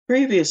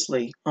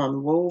Previously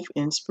on Wove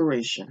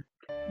Inspiration.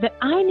 That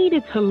I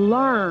needed to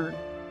learn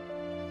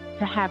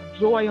to have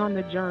joy on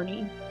the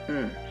journey,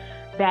 Mm.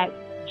 that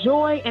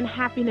joy and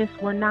happiness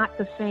were not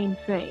the same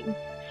thing,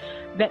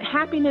 that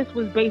happiness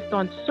was based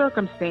on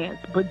circumstance,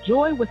 but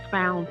joy was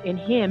found in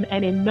Him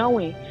and in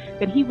knowing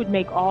that He would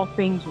make all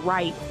things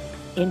right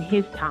in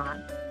His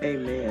time.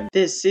 Amen.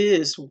 This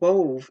is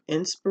Wove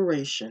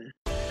Inspiration.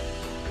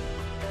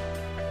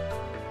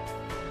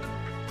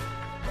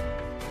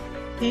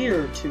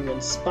 Here to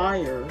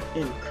inspire,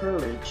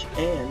 encourage,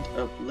 and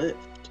uplift.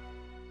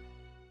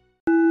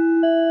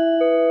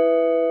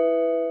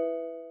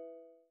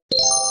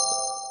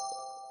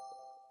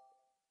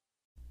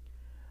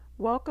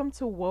 Welcome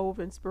to Wove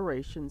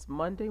Inspirations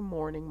Monday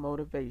Morning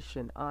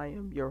Motivation. I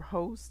am your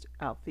host,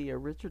 Althea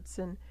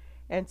Richardson,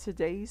 and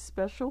today's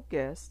special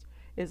guest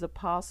is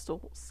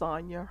Apostle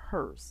Sonia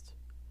Hurst.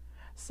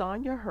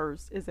 Sonia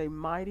Hurst is a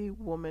mighty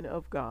woman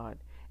of God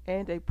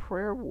and a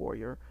prayer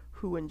warrior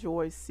who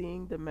enjoys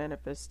seeing the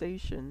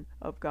manifestation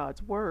of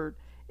God's Word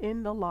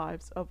in the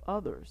lives of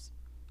others.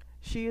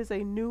 She is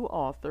a new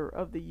author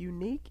of the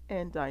unique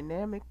and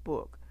dynamic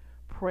book,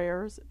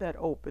 Prayers That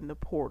Open the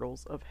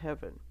Portals of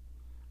Heaven.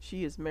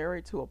 She is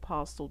married to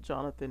Apostle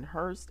Jonathan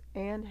Hurst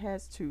and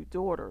has 2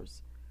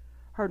 daughters.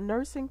 Her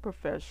nursing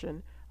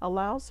profession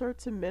allows her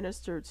to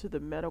minister to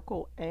the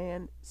medical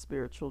and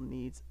spiritual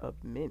needs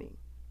of many.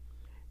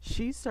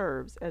 She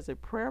serves as a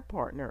prayer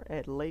partner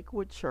at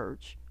Lakewood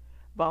Church,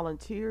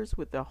 volunteers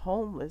with the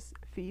Homeless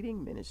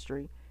Feeding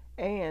Ministry,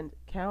 and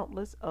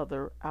countless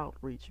other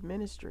outreach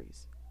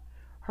ministries.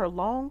 Her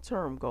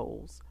long-term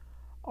goals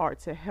are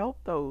to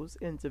help those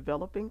in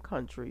developing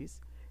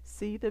countries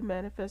see the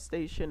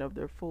manifestation of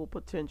their full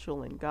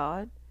potential in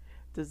God,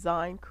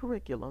 design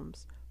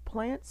curriculums,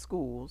 plant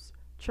schools,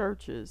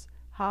 churches,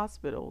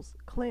 hospitals,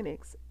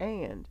 clinics,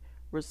 and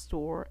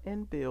restore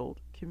and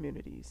build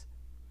communities.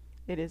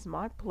 It is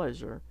my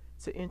pleasure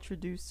to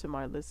introduce to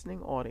my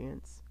listening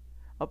audience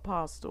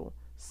Apostle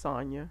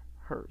Sonia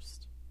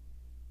Hurst.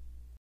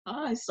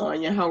 Hi,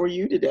 Sonia. How are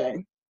you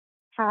today?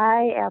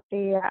 Hi,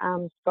 Althea.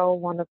 I'm so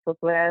wonderful,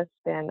 blessed,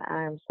 and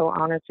I'm so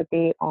honored to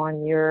be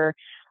on your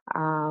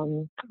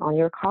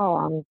call.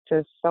 I'm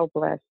just so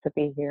blessed to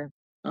be here.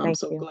 I'm Thank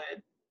so you.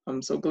 glad.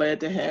 I'm so glad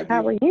to have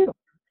How you. are you?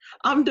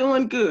 I'm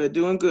doing good,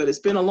 doing good. It's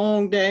been a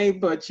long day,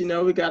 but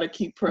we got to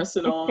keep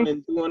pressing on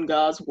and doing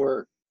God's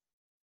work.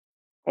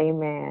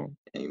 Amen.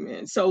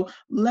 Amen. So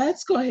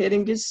let's go ahead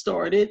and get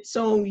started.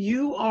 So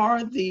you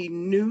are the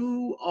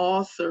new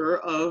author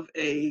of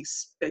a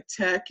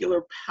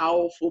spectacular,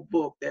 powerful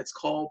book that's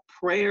called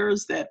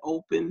Prayers That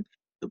Open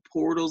the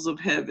Portals of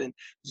Heaven.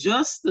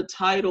 Just the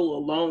title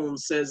alone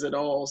says it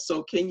all.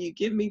 So can you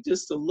give me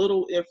just a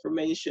little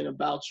information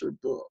about your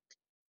book?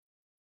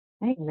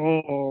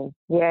 Amen.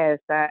 Yes,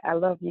 I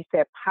love you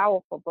said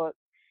powerful book.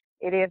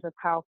 It is a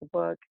powerful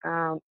book.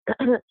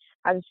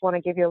 I just want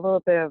to give you a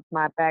little bit of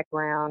my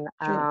background.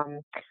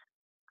 Sure.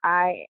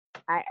 I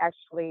I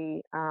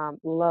actually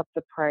love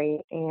to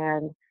pray,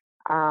 and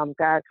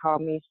God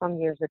called me some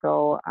years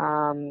ago.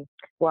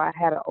 Well, I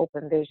had an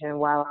open vision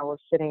while I was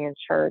sitting in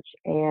church,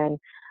 and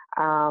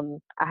I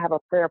have a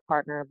prayer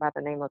partner by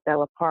the name of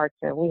Della Parks,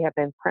 and we have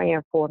been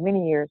praying for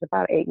many years,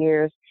 about 8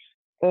 years,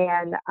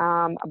 and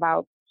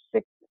about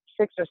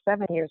 6 or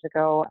 7 years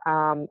ago,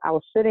 I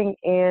was sitting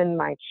in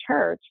my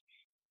church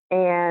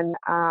and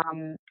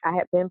I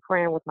had been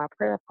praying with my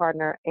prayer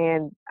partner,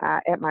 and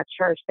at my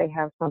church, they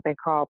have something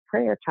called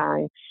prayer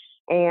time.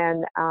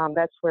 And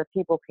that's where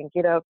people can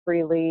get up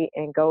freely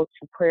and go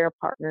to prayer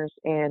partners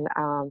and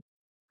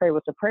pray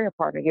with the prayer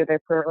partner, give their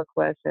prayer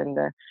requests, and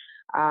the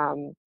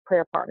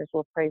prayer partners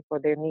will pray for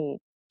their needs.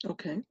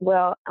 Okay.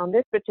 Well, on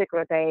this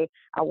particular day,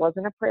 I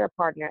wasn't a prayer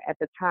partner at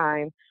the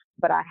time,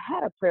 but I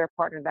had a prayer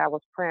partner that I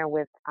was praying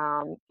with,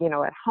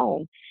 at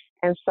home.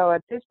 And so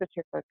at this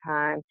particular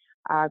time,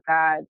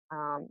 God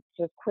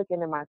just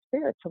quickened in my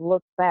spirit to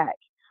look back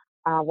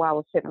while I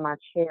was sitting in my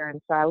chair.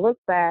 And so I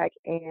looked back,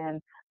 and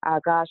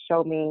God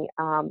showed me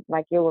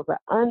like it was an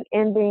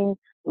unending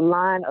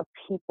line of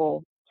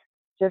people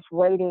just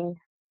waiting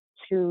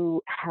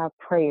to have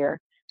prayer,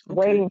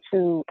 waiting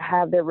to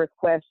have their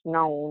requests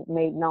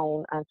made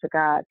known unto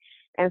God.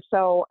 And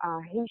so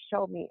he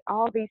showed me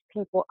all these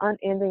people,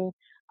 unending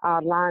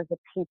lines of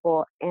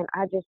people, and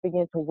I just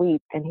began to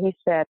weep. And he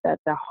said that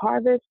the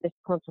harvest is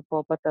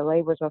plentiful, but the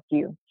labors are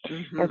few.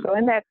 Mm-hmm. And so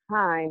in that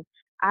time,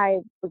 I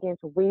began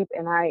to weep,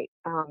 and I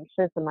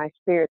sensed in my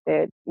spirit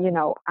that,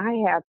 I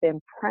have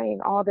been praying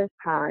all this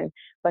time,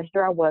 but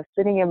here I was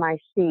sitting in my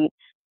seat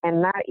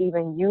and not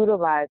even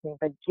utilizing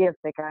the gift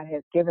that God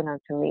has given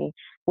unto me,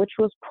 which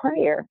was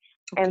prayer.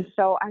 And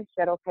so I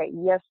said, okay,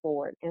 yes,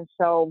 Lord. And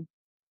so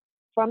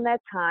from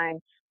that time,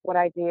 what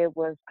I did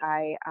was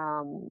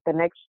the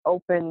next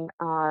open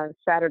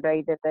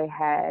Saturday that they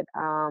had,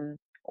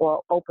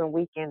 or open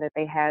weekend that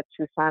they had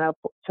to sign up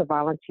to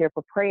volunteer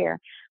for prayer,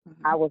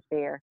 I was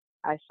there.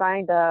 I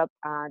signed up,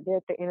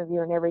 did the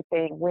interview and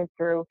everything, went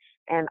through,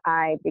 and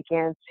I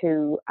began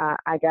to,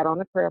 I got on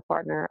the prayer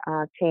partner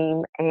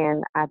team,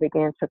 and I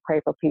began to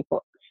pray for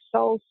people.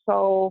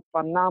 so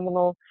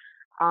phenomenal.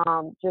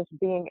 Just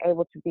being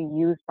able to be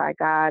used by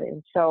God.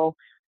 And so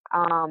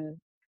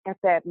at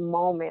that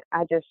moment,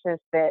 I just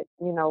sensed that,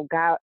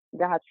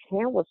 God's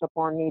hand was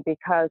upon me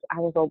because I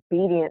was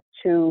obedient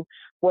to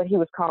what he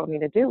was calling me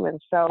to do.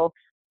 And so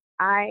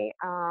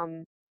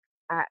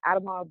out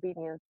of my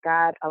obedience,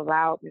 God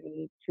allowed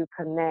me to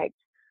connect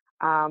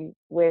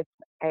with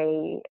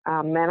a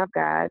man of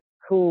God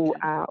who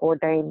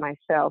ordained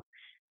myself,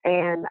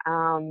 and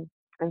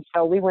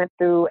so we went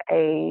through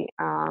a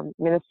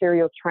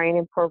ministerial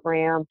training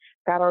program,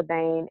 got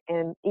ordained,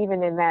 and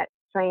even in that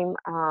same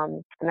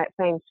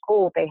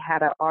school, they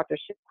had an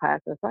authorship class,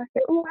 and so I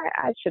said, "Oh,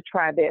 I should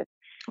try this."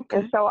 Okay.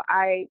 And so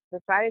I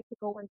decided to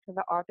go into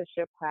the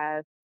authorship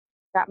class,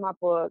 got my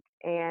book,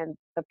 and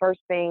the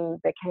first thing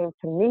that came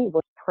to me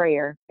was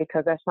prayer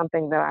because that's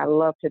something that I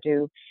love to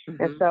do.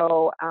 Mm-hmm. And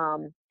so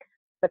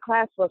the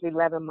class was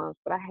 11 months,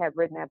 but I had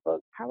written that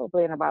book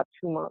probably in about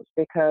 2 months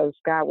because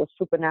God was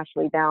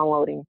supernaturally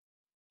downloading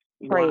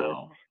prayers,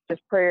 Wow.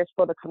 just prayers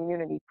for the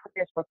community,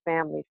 prayers for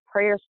families,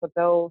 prayers for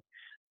those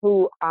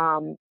who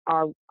are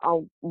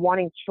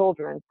wanting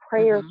children,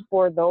 prayers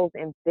for those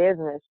in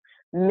business,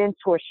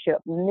 mentorship,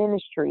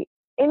 ministry,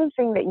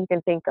 anything that you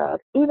can think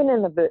of. Even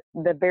in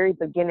the very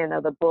beginning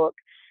of the book,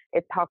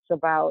 it talks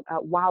about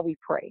why we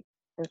pray.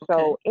 And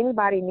so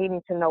anybody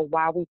needing to know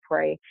why we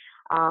pray,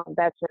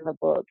 that's in the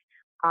book.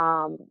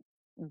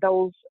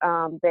 Those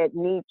that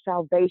need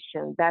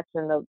salvation, that's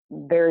in the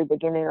very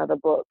beginning of the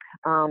book.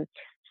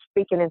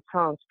 Speaking in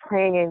tongues,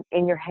 praying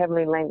in your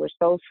heavenly language,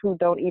 those who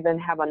don't even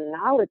have a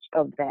knowledge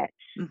of that.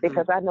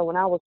 Because I know when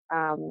I was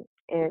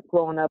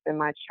growing up in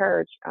my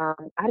church, I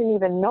didn't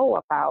even know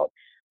about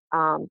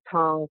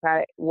tongues.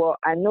 I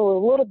knew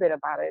a little bit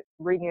about it,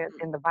 reading it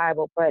in the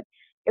Bible, but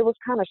it was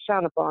kind of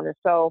shunned upon. And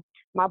so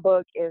my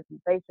book is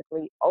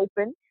basically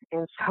open.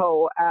 And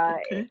so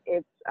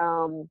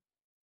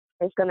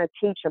it's going to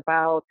teach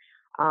about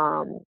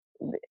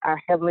our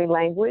heavenly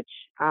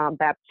language,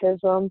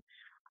 baptism,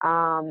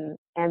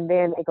 and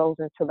then it goes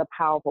into the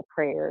powerful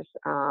prayers.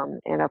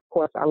 And of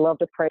course, I love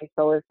to pray,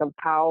 so it's some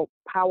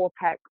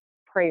power-packed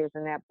prayers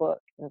in that book.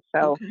 And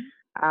so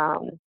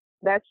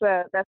that's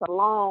a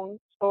long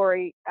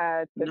story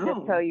to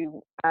just tell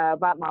you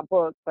about my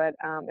book, but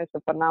it's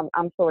a phenomenal.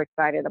 I'm so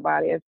excited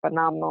about it. It's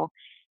phenomenal,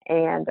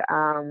 and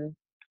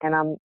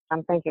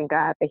I'm thanking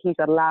God that He's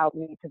allowed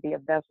me to be a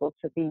vessel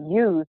to be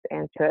used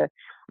and to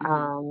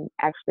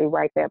actually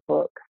write that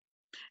book.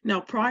 Now,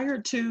 prior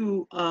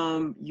to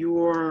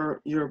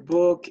your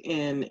book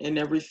and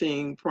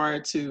everything, prior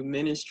to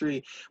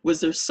ministry, was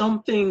there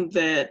something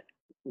that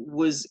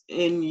was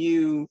in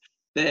you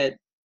that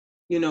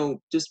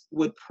just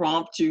would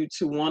prompt you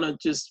to want to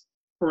just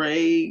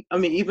pray? I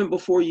mean, even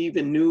before you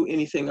even knew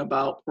anything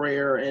about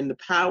prayer and the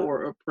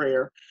power of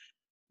prayer,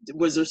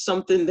 was there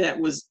something that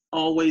was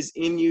always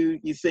in you?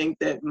 You think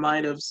that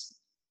might have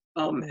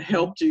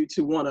helped you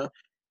to want to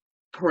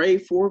pray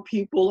for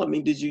people? I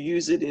mean, did you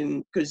use it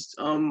because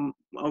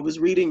I was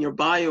reading your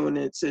bio and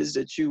it says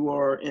that you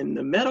are in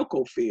the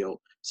medical field.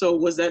 So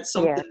was that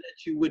something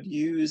that you would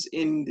use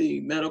in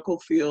the medical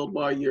field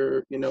while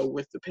you're,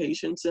 with the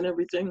patients and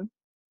everything?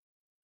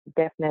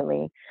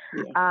 Definitely.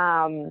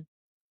 Yeah.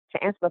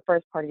 To answer the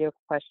first part of your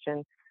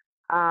question,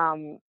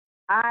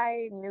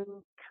 I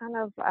knew kind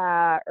of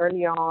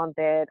early on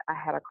that I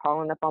had a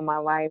calling up on my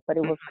life, but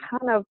it was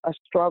kind of a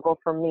struggle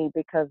for me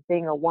because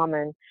being a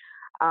woman,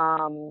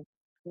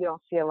 you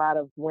don't see a lot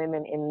of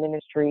women in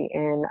ministry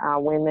and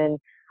women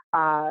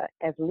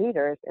as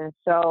leaders. And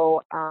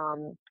so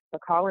the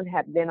calling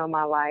had been on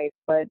my life,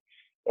 but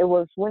it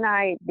was when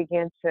I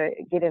began to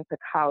get into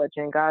college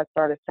and God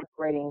started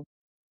separating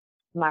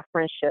my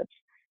friendships,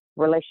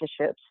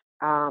 relationships.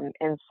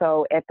 And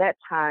so at that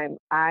time,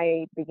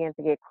 I began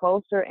to get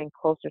closer and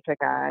closer to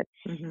God.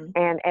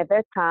 And at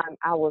that time,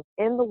 I was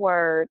in the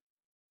Word,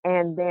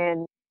 and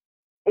then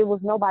it was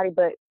nobody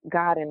but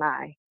God and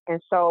I.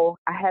 And so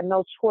I had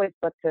no choice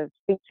but to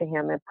speak to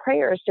Him. And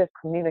prayer is just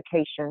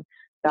communication,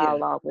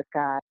 dialogue with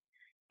God.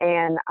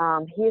 And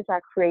He is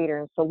our creator.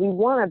 And so we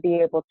want to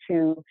be able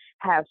to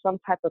have some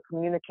type of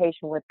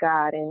communication with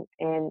God. And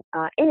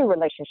any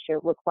relationship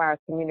requires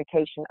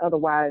communication.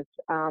 Otherwise,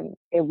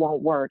 it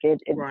won't work.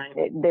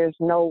 There's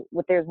no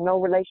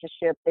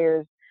relationship,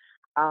 there's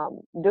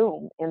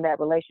doom in that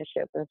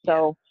relationship. And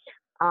so,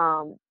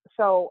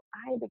 so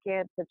I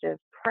began to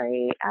just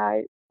pray.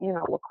 I,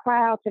 would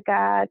cry out to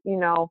God, in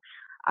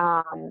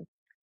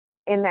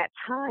that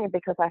time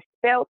because I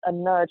felt a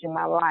nudge in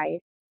my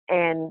life.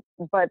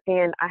 But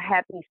then I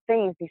had these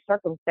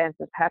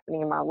circumstances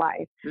happening in my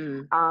life,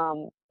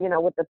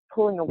 with the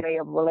pulling away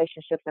of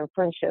relationships and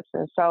friendships.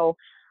 And so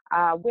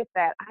with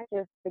that, I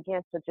just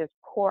began to just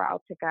pour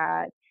out to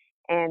God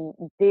and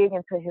dig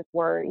into His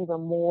Word even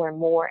more and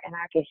more. And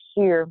I could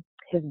hear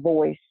His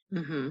voice,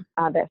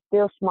 that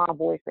still small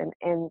voice.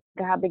 And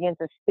God began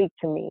to speak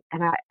to me,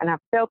 and I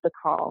felt the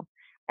call.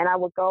 And I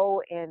would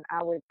go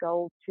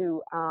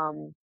to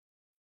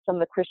some of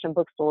the Christian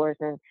bookstores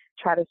and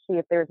try to see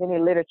if there's any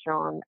literature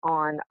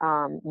on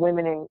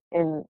women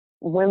in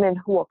women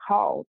who are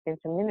called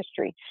into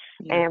ministry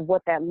Yeah. and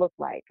what that looked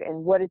like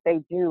and what did they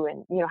do,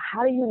 and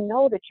how do you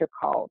know that you're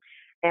called?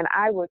 And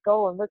I would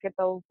go and look at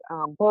those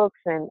books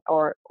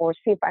or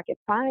see if I could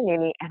find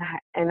any,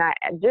 and I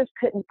just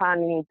couldn't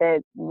find any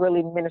that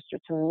really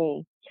ministered to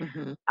me.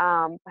 Mm-hmm.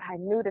 But I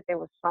knew that there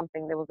was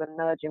something, there was a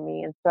nudge in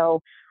me. And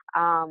so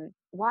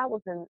while I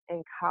was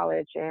in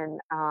college, and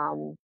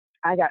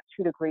I got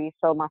 2 degrees.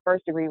 So my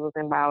first degree was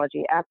in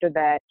biology. After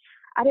that,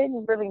 I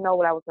didn't really know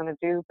what I was going to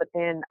do. But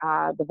then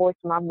the voice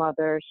of my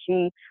mother,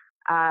 she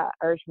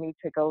urged me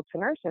to go to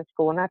nursing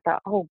school. And I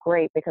thought, oh,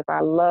 great, because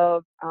I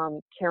love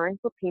caring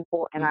for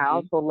people, and I Mm-hmm.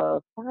 also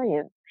love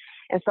science.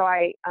 And so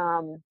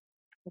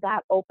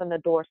God opened the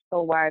door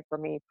so wide for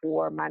me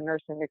for my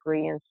nursing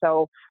degree. And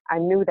so I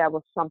knew that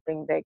was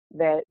something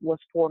that was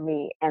for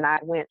me. And I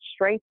went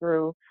straight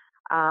through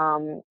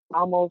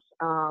almost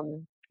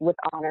with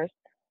honors,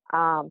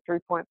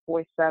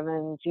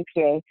 3.47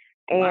 GPA.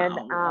 And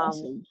Wow.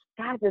 Awesome.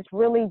 God just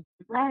really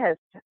blessed.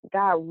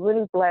 God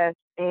really blessed.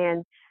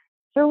 And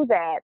through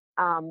that,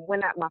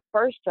 when at my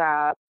first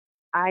job,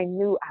 I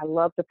knew I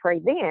loved to pray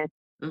then.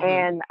 Mm-hmm.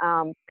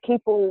 And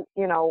people,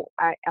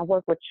 I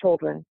worked with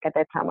children at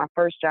that time. My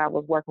first job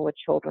was working with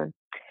children.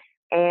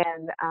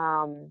 And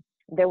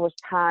there was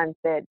times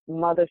that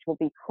mothers would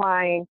be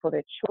crying for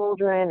their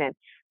children, and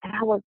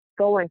I would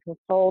go and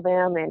console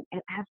them and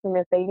ask them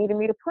if they needed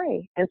me to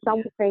pray. And some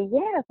would say,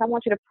 yes, I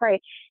want you to pray.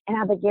 And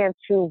I began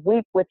to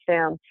weep with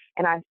them,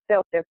 and I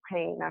felt their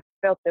pain. I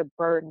felt their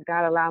burden.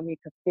 God allowed me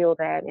to feel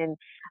that. And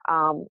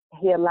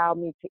he allowed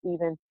me to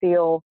even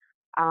feel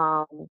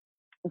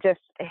just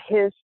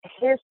his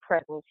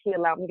presence. He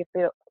allowed me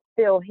to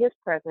feel his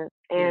presence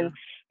and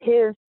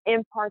his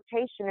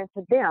impartation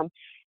into them.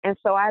 And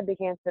so I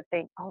began to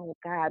think, oh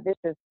God, this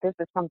is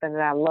something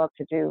that I love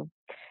to do.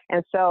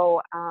 And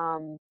so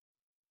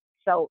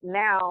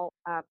now,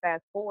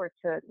 fast forward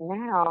to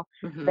now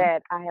Mm-hmm.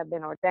 that I have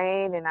been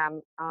ordained, and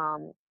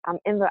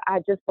I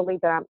just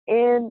believe that I'm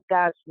in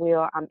God's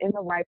will. I'm in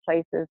the right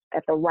places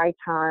at the right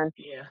time.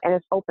 Yeah. And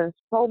it's opened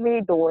so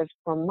many doors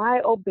from my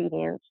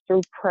obedience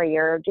through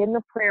prayer, getting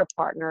a prayer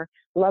partner,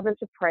 loving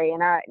to pray.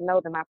 And I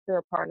know that my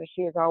prayer partner,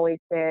 she has always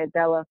said,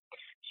 Della,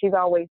 she's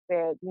always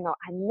said,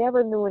 I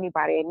never knew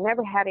anybody, I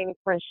never had any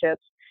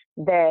friendships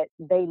that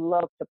they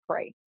love to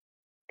pray.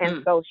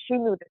 And so she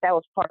knew that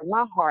was part of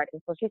my heart. And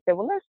so she said,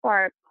 well, let's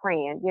start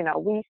praying.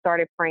 We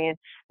started praying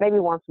maybe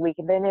once a week,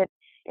 and then it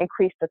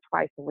increased to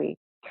twice a week.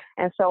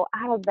 And so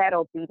out of that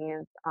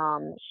obedience,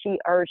 she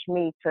urged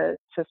me to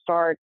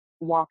start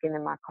walking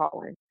in my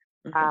calling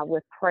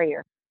with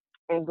prayer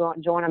and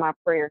joining my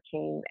prayer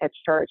team at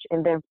church.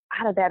 And then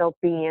out of that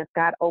obedience,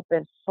 God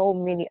opened so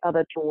many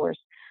other doors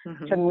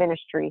to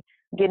ministry,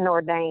 getting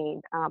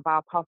ordained by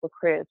Apostle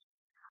Chris,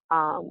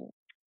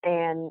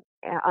 and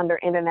under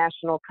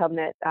International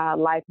Covenant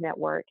Life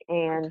Network,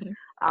 and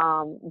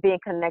being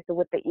connected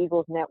with the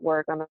Eagles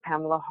Network under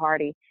Pamela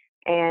Hardy,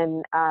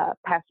 and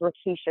Pastor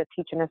Rakisha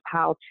teaching us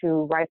how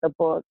to write the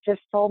book.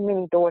 Just so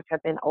many doors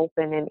have been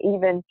opened, and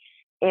even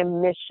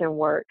in mission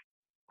work,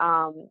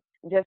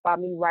 just by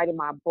me writing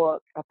my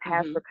book, a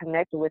pastor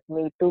connected with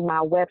me through my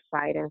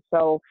website. And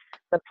so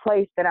the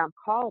place that I'm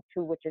called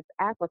to, which is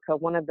Africa,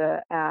 one of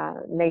the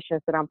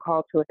nations that I'm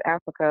called to is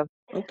Africa,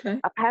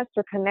 a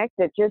pastor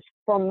connected just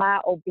from my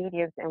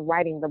obedience in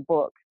writing the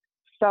book.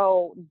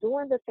 So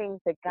doing the things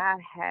that God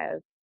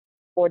has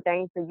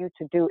ordained for you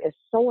to do is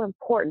so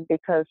important,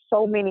 because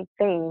so many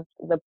things,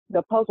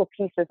 the puzzle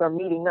pieces are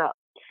meeting up.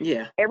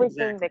 Yeah.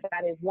 Everything that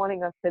God is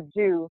wanting us to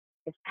do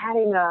is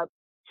adding up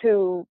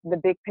to the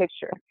big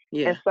picture.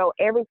 Yeah. And so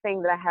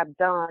everything that I have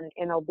done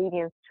in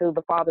obedience to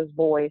the Father's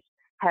voice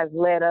has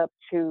led up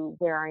to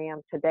where I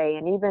am today.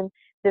 And even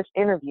this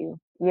interview,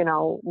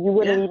 you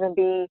wouldn't even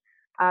be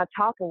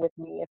talking with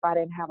me if I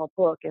didn't have a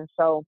book. And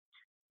so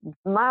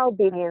my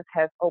obedience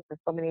has opened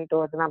so many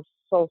doors, and I'm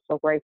so, so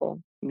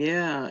grateful.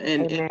 Yeah.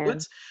 And Amen.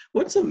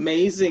 what's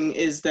amazing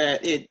is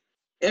that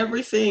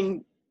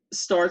everything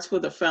starts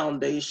with a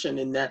foundation,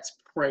 and that's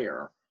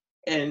prayer.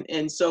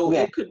 And so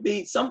it could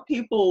be, some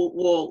people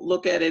will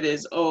look at it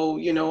as, oh,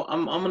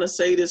 I'm going to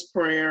say this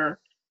prayer,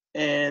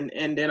 and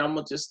then I'm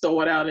going to just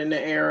throw it out in the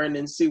air and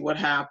then see what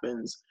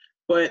happens.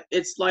 But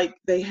it's like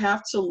they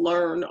have to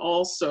learn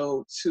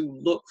also to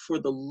look for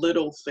the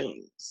little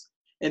things.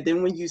 And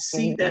then when you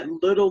see that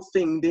little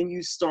thing, then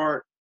you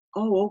start,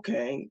 oh,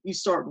 okay. You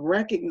start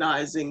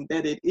recognizing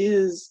that it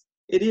is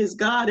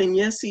God. And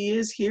yes, he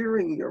is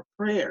hearing your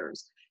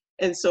prayers.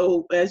 And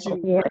so as you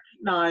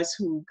recognize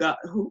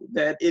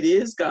that it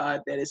is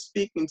God that is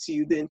speaking to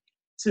you, then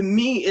to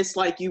me, it's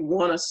like you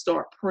want to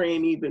start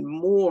praying even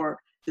more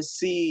to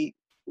see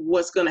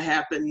what's going to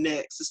happen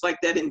next. It's like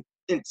that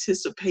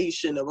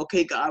anticipation of,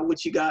 okay, God,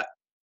 what you got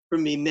for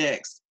me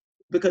next?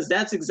 Because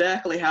that's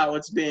exactly how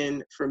it's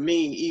been for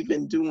me,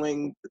 even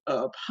doing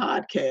a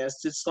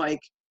podcast. It's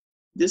like,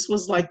 this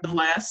was like the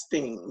last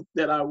thing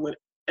that I would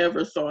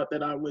ever thought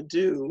that I would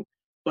do.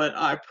 But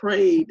I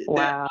prayed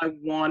that I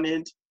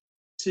wanted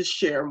to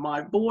share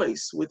my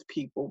voice with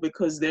people,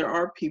 because there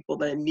are people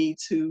that need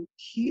to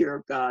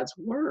hear God's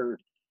word.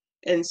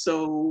 And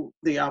so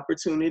the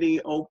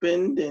opportunity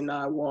opened and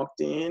I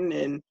walked in,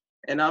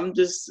 and I'm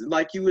just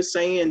like you were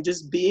saying,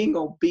 just being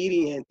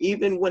obedient,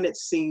 even when it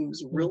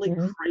seems really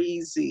Mhm.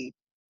 crazy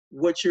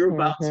what you're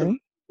about to move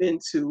Mhm.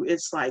 into.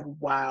 It's like,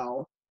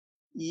 wow.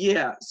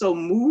 Yeah. So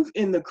move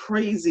in the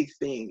crazy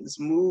things,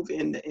 move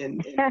in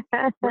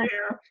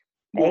prayer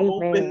will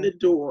open the Amen.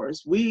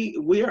 doors.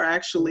 We are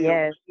actually a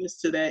Yes. witness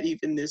to that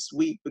even this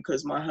week,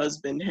 because my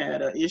husband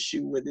had an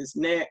issue with his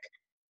neck,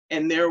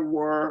 and there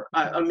were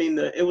I mean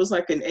it was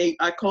like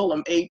I call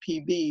them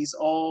APBs,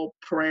 all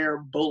prayer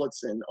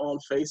bulletin on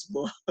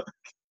Facebook.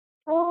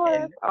 Oh,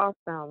 and that's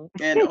awesome.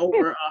 and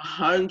over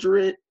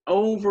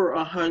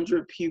a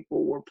hundred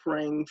people were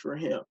praying for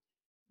him.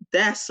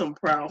 That's some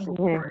powerful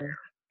prayer. Amen.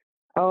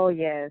 Oh,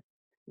 yes.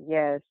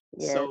 Yes.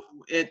 Yes. So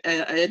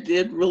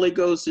it really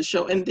goes to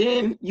show. And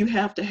then you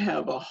have to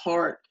have a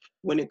heart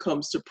when it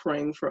comes to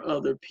praying for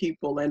other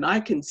people. And I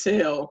can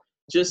tell,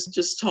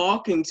 just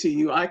talking to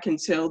you, I can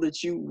tell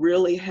that you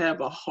really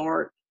have a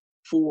heart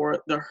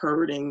for the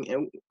hurting,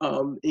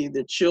 and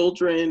either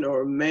children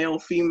or male,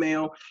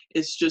 female.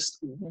 It's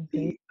just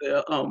Mhm.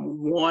 the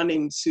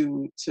wanting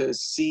to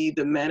see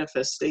the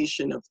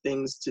manifestation of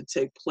things to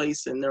take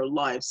place in their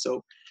life.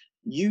 So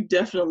you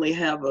definitely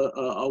have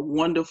a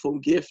wonderful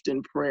gift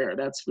in prayer,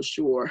 that's for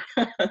sure.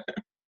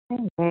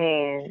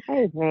 Amen.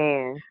 Amen.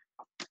 And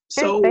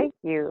So, thank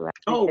you. I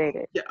oh, appreciate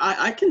it. yeah,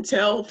 I can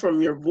tell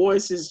from your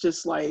voice is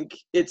just like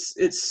it's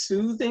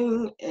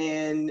soothing,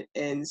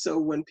 and so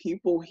when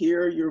people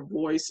hear your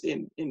voice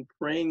in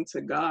praying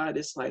to God,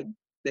 it's like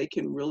they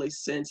can really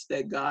sense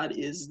that God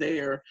is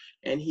there,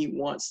 and He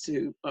wants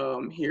to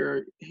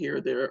hear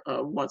their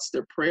wants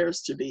their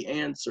prayers to be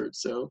answered.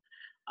 So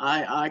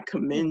I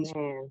commend you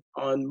Amen.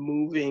 on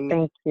moving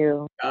Thank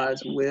you.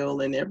 God's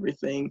will and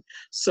everything.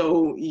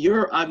 So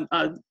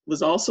I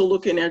was also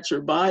looking at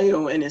your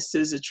bio, and it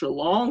says that your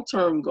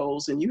long-term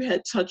goals, and you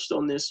had touched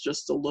on this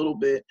just a little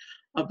bit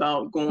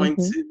about going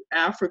Mhm. to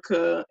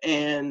Africa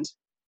and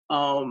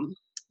um,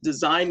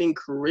 designing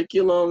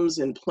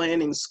curriculums and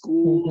planning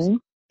schools. Mhm.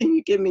 Can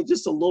you give me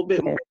just a little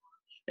bit more Yes.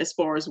 as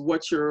far as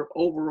what your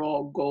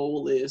overall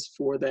goal is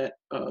for that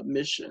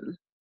mission?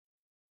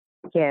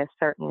 Yes,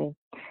 certainly.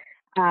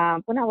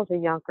 When I was a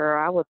young girl,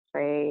 I would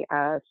say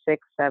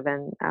 6,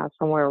 7,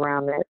 somewhere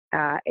around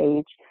that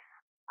age.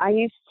 I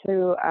used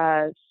to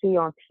see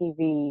on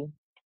TV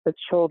the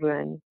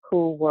children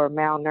who were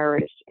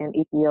malnourished in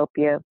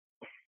Ethiopia,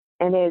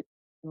 and it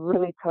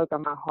really tugged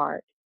on my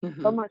heart. So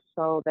Hmm. much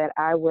so that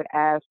I would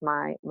ask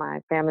my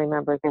family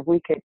members if we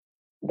could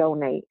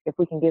donate, if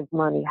we can give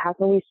money, how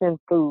can we send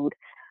food?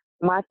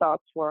 My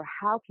thoughts were,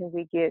 how can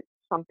we get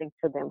something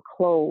to them,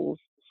 clothes,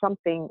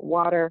 something,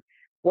 water,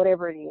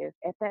 whatever it is.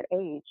 At that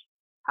age,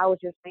 I was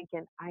just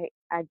thinking, I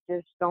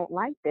just don't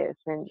like this,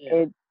 and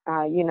Yeah.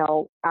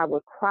 I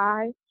would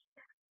cry,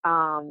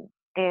 um,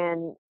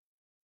 and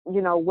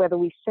whether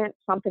we sent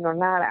something or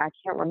not, I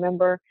can't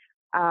remember.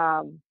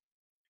 Um,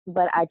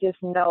 but I just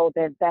know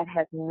that that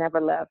has never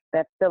left.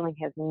 That feeling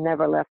has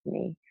never left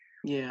me.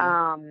 Yeah.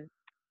 Um,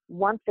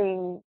 One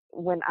thing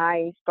when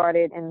I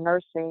started in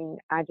nursing,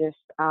 I just,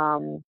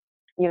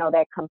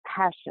 that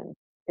compassion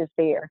is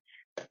there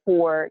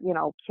for,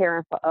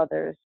 caring for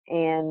others.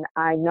 And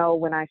I know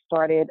when I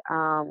started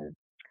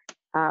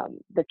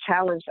the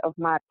challenge of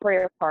my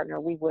prayer partner,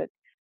 we would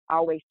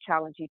always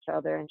challenge each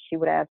other. And she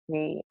would ask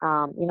me,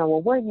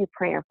 well, what are you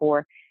praying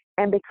for?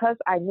 And because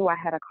I knew I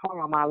had a call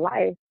on my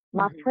life,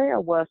 my Hmm. prayer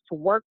was to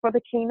work for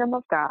the kingdom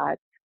of God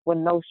with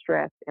no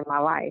stress in my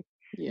life.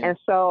 Yeah. And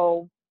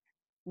so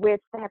with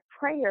that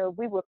prayer,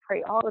 we would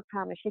pray all the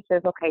time. And she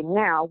says, okay,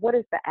 now what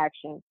is the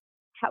action?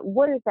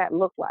 What does that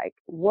look like?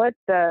 What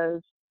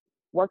does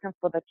working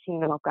for the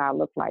kingdom of God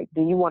look like?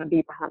 Do you want to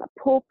be behind a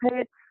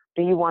pulpit?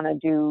 Do you want to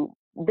do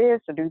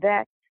this or do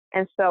that?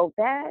 And so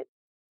that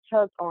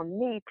tugged on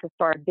me to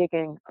start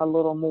digging a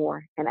little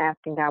more and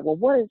asking God, well,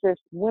 what is this?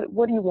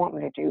 What do you want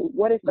me to do?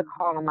 What is the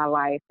call in my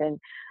life? And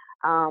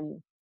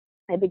um,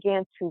 it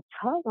began to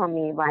tug on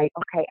me like,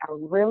 okay, I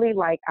really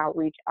like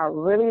outreach. I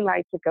really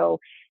like to go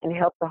and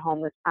help the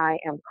homeless. I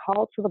am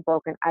called to the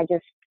broken. I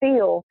just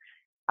feel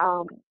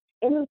um,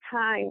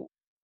 anytime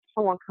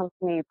someone comes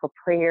to me for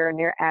prayer and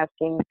they're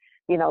asking,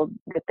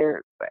 that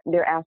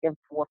they're asking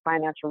for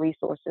financial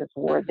resources,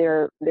 or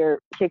they're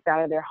kicked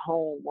out of their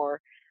home, or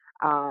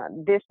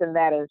this and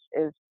that is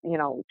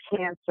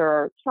cancer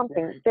or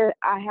something. Right.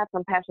 I have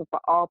compassion for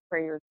all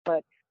prayers,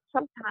 but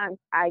sometimes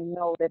I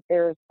know that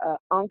there's a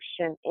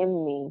unction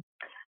in me,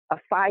 a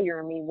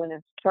fire in me when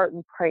it's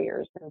certain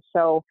prayers, and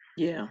so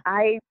Yeah.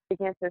 I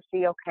began to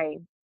see, okay,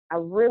 I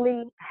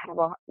really have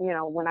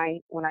when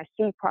I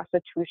see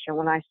prostitution,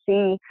 when I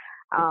see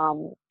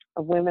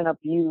women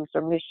abused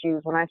or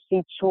misused, when I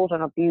see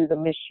children abused or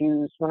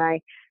misused, when I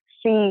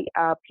see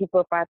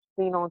people, if I've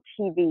seen on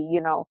TV,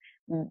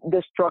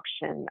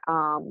 destruction,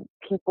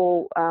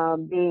 people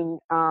being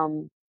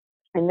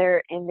in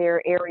their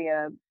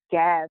area,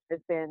 gas has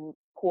been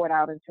poured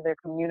out into their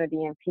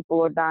community and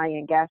people are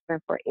dying, gasping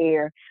for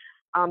air.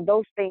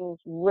 Those things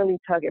really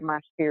tug at my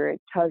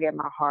spirit, tug at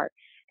my heart.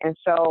 And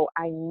so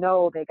I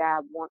know that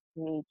God wants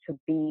me to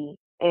be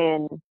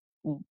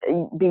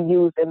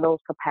used in those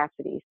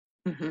capacities.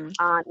 Mm-hmm.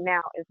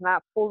 Now, it's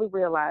not fully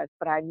realized,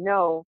 but I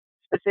know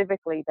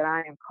specifically that I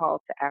am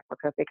called to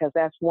Africa, because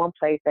that's one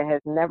place that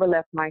has never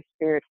left my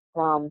spirit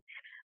from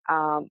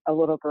a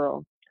little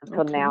girl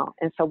until Okay. now.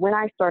 And so when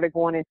I started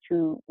going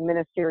into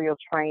ministerial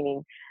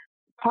training,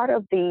 part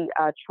of the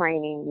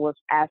training was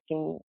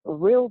asking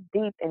real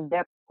deep,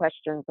 in-depth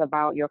questions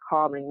about your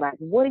calling, like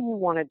what do you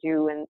want to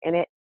do, and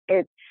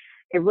it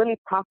really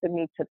prompted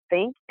me to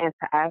think and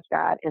to ask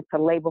God and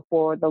to lay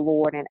before the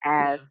Lord and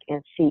ask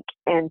and seek,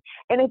 and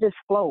it just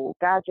flowed.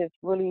 God just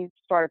really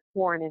started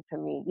pouring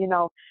into me.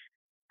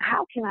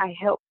 How can I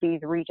help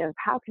these regions?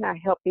 How can I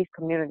help these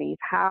communities?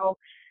 How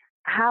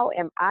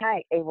am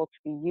I able to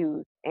be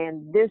used?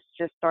 And this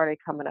just started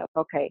coming up.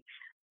 Okay,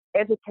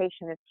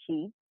 education is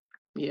key.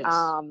 Yes.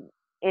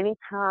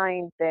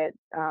 Anytime that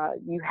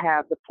you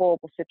have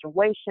deplorable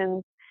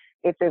situations,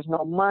 if there's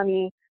no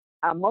money,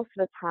 most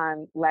of the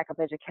time lack of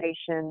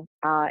education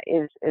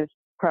is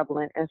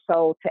prevalent. And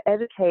so to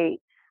educate,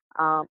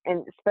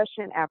 and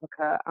especially in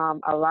Africa,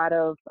 a lot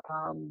of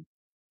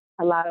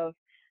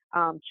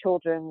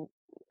children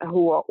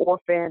who are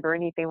orphaned or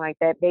anything like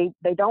that, they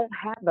don't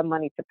have the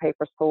money to pay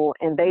for school,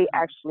 and they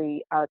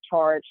actually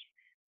charge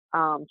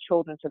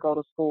children to go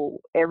to school.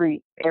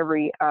 Every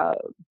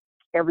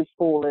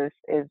school is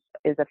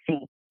a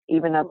fee,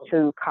 even up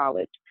to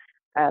college,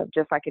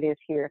 just like it is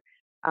here.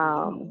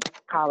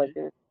 College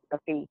is a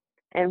fee,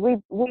 and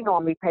we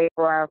normally pay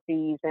for our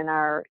fees in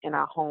our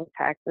home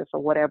taxes or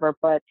whatever.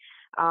 But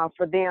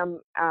for them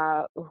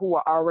who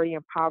are already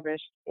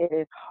impoverished, it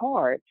is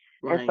hard,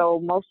 and so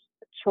most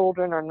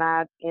children are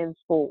not in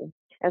school.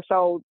 And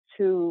so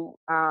to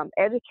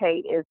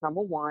educate is number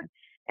one.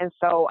 And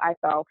so I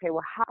thought, okay,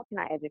 well, how can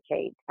I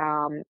educate?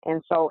 And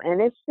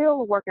it's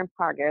still a work in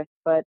progress,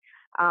 but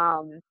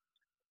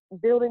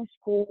building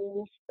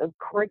schools,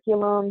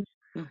 curriculums,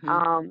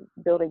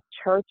 building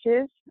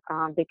churches,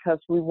 because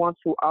we want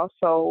to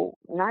also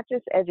not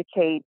just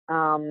educate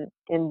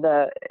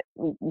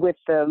with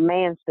the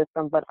man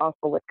system, but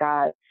also with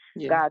God's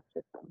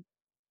system.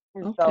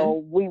 And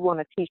so we want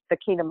to teach the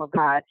kingdom of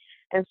God.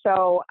 And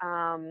so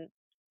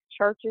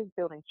churches,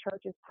 building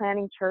churches,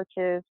 planting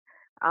churches,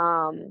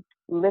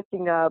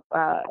 lifting up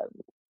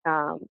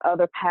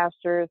other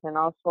pastors, and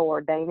also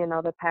ordaining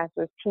other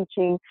pastors,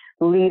 teaching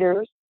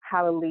leaders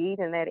how to lead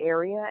in that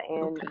area,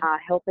 and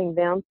helping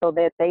them so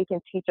that they can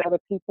teach other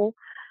people.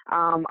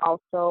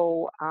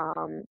 Also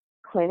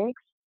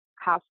clinics,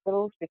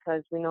 hospitals,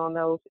 because we know in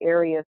those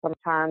areas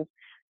sometimes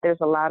there's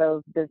a lot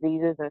of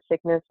diseases and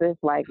sicknesses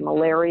like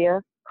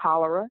malaria,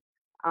 cholera,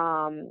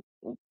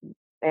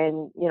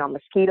 and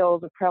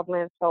mosquitoes are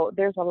prevalent. So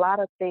there's a lot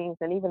of things,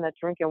 and even the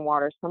drinking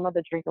water. Some of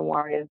the drinking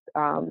water is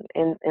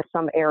in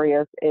some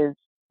areas is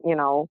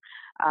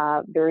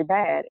very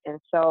bad, and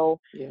so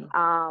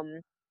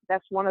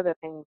that's one of the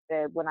things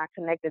that when I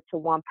connected to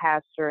one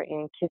pastor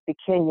in Kisii,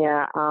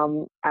 Kenya,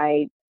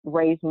 I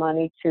raised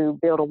money to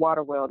build a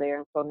water well there,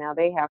 and so now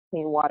they have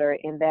clean water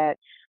in that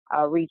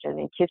region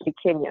in Kisii,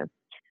 Kenya.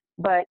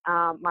 But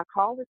my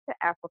call is to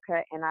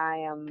Africa, and I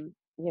am,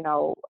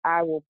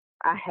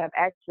 I have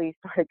actually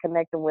started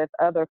connecting with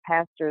other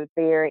pastors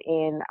there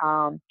in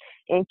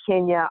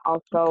Kenya,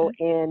 also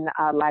in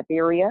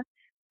Liberia,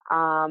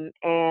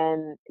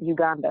 and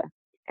Uganda.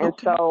 And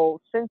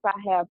so since I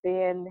have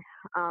been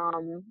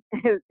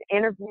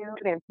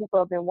interviewed and people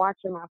have been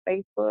watching my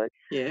Facebook,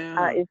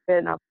 it's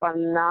been a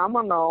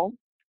phenomenal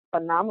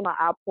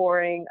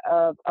outpouring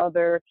of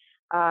other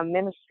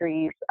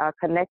ministries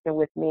connecting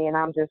with me, and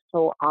I'm just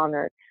so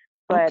honored.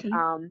 But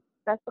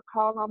that's the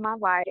call on my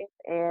life,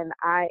 and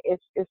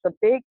it's a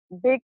big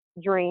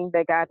dream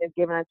that God has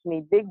given unto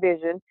me, big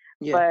vision.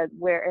 But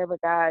wherever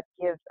God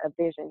gives a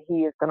vision,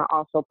 He is going to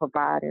also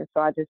provide. And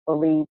so I just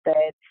believe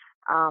that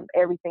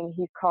everything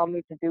He's called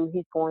me to do,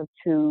 He's going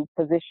to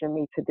position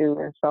me to do.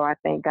 And so I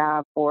thank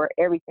God for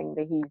everything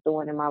that He's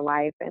doing in my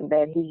life, and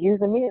that He's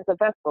using me as a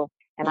vessel.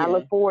 And I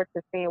look forward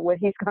to seeing what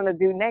He's going to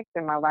do next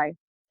in my life.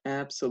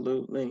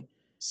 Absolutely.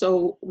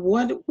 So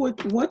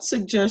what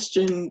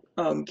suggestion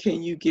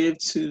can you give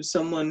to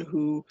someone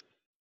who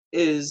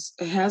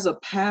has a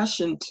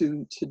passion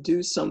to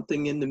do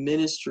something in the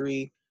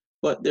ministry,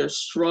 but they're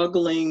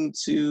struggling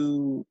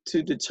to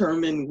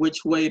determine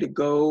which way to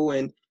go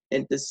and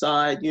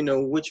decide,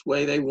 which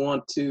way they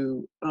want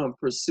to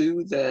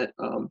pursue that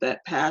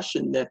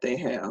passion that they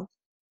have?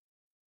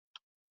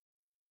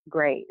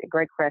 Great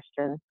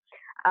question.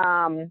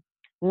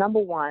 Number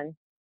one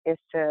is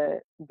to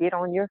get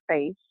on your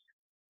face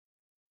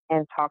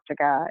and talk to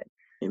God.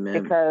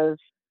 Amen. Because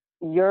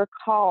your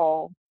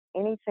call,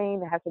 anything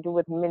that has to do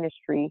with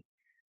ministry,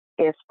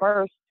 is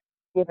first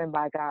given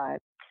by God.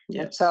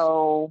 Yes. And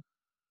so,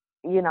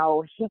 He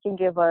can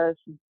give us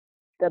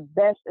the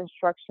best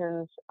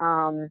instructions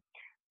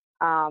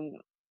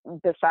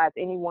besides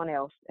anyone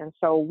else. And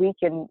so we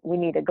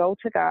need to go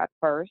to God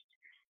first,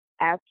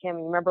 ask Him.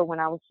 Remember when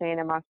I was saying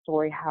in my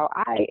story how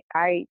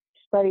I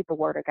studied the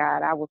Word of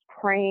God. I was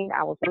praying.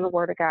 I was in the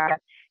Word of God.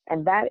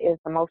 And that is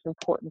the most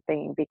important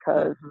thing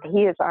because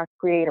He is our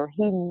creator.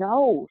 He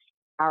knows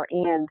our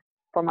end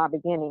from our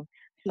beginning.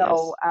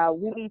 So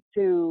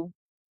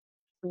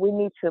we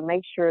need to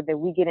make sure that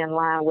we get in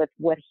line with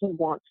what He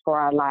wants for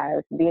our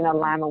lives, be in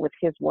alignment with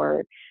His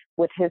Word,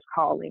 with His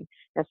calling.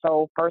 And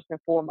so first and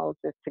foremost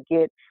is to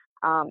get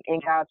in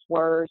God's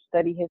Word,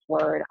 study His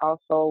Word,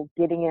 also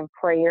getting in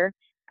prayer.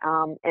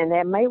 And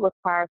that may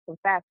require some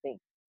fasting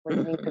when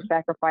you need to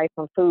sacrifice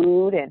some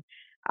food and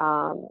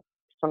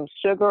some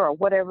sugar or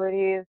whatever it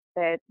is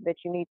that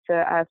you need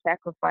to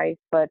sacrifice.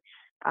 But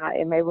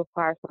it may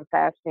require some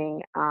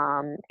fasting.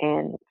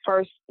 And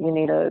first, you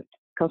need to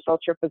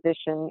consult your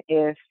physician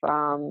if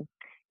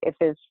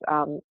it's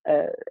a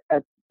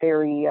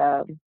very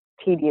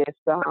tedious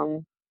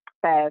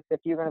fast. If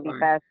you're going to be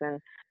fasting,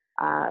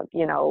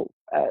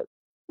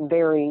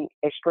 very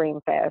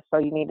extreme fast, so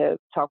you need to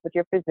talk with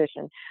your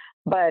physician.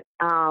 But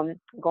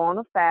go on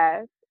a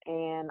fast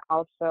and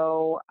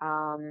also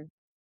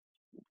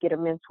get a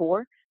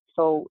mentor.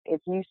 So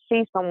if you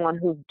see someone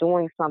who's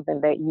doing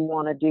something that you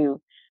want to do,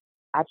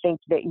 I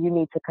think that you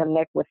need to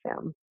connect with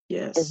them.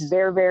 Yes. It's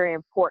very, very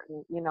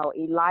important.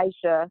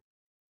 Elijah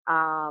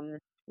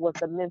was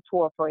the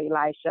mentor for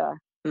Elisha.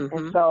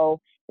 And so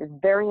it's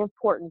very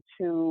important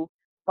to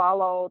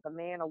follow the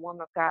man or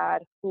woman of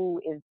God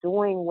who is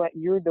doing what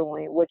you're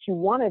doing, what you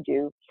want to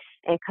do,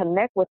 and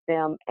connect with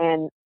them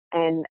and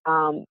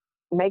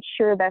make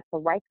sure that's the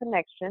right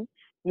connection.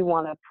 You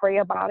want to pray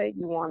about it.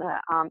 You want to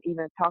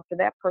even talk to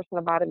that person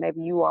about it.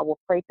 Maybe you all will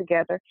pray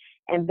together,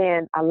 and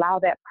then allow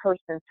that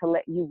person to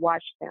let you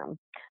watch them.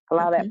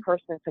 Allow that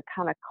person to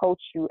kind of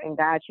coach you and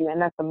guide you,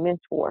 and that's a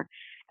mentor.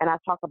 And I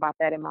talk about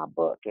that in my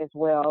book as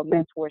well,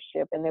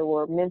 mentorship. And there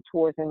were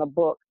mentors in the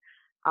book.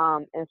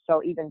 And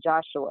so even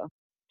Joshua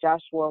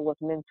was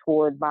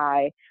mentored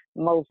by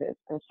Moses.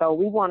 And so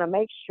we want to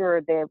make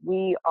sure that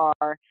we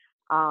are,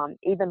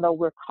 even though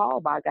we're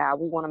called by God,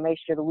 we want to make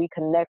sure that we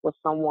connect with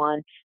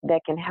someone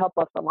that can help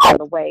us along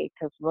the way,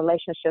 because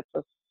relationships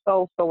are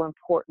so, so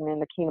important in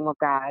the kingdom of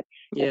God.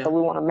 Yeah. And so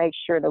we want to make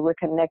sure that we're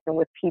connecting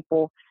with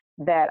people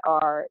that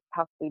are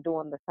possibly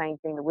doing the same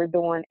thing that we're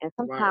doing. And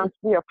sometimes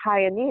we are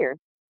pioneers.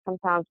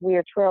 Sometimes we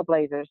are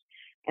trailblazers.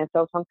 And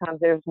so sometimes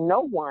there's no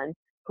one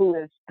who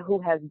has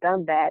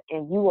done that,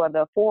 and you are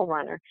the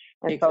forerunner.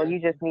 And so you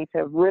just need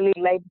to really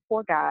lay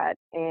before God.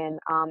 And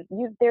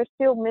there's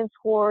still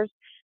mentors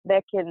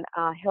that can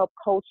help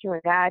coach you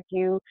and guide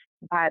you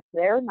by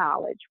their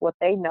knowledge, what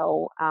they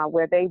know,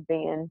 where they've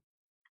been.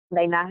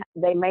 They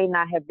may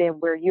not have been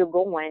where you're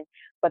going,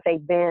 but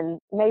they've been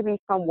maybe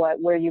somewhat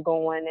where you're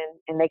going,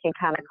 and they can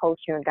kind of coach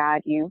you and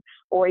guide you,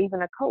 or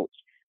even a coach.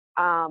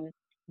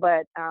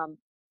 But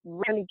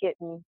really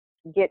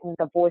getting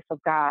the voice of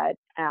God,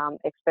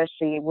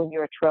 especially when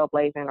you're a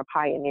trailblazer and a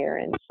pioneer.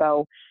 And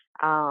so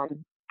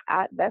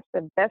that's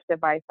the best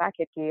advice I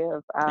could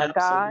give.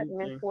 God,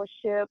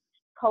 mentorship,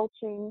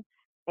 coaching,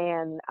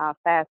 and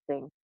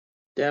fasting.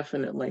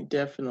 Definitely,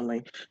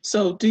 definitely.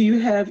 So do you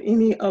have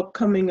any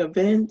upcoming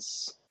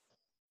events?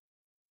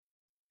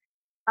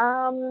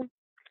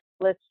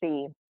 Let's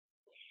see.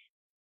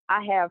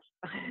 I'm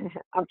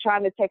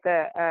trying to take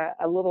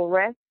a little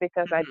rest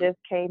because I just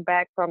came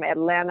back from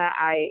Atlanta.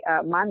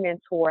 My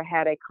mentor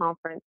had a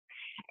conference,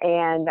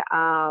 and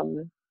I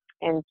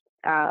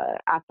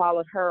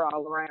followed her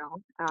all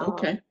around,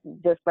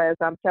 just as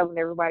I'm telling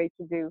everybody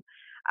to do.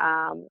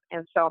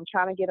 And so I'm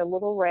trying to get a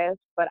little rest,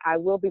 but I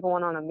will be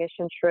going on a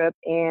mission trip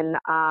in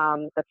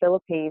the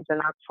Philippines in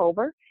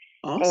October.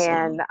 Awesome.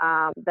 And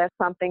that's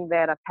something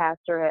that a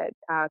pastor had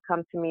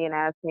come to me and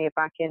asked me if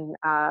I can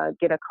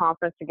get a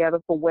conference together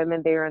for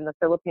women there in the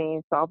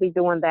Philippines. So I'll be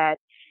doing that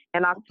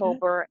in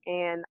October,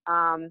 and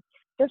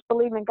just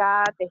believing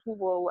God that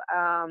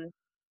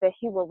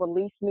He will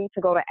release me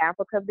to go to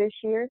Africa this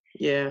year.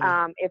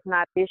 Yeah. If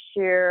not this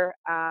year,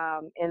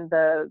 in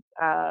the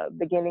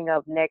beginning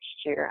of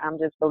next year. I'm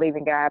just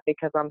believing God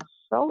because I'm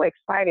so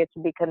excited to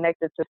be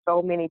connected to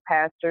so many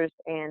pastors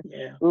and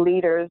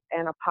leaders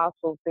and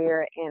apostles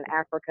there in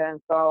Africa.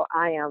 And so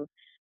I am,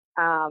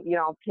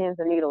 on pins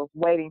and needles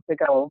waiting to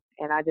go.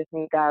 And I just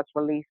need God's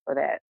release for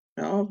that.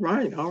 All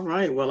right. All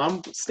right. Well,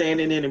 I'm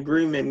standing in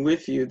agreement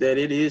with you that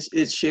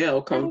it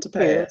shall come to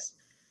pass.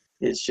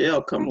 It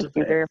shall come to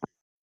pass.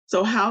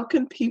 So how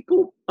can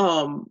people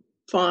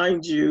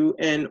find you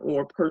and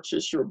or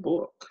purchase your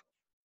book?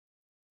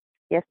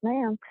 Yes,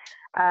 ma'am.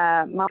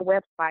 My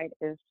website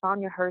is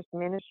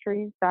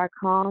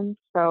SonyaHurstMinistries.com.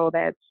 So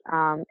that's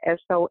SONYA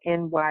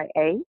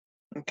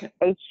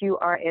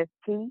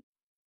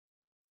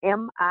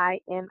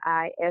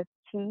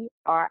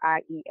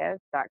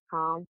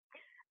HURSTMINISTRIES.com.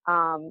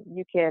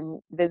 You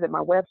can visit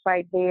my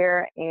website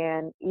there,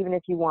 and even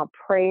if you want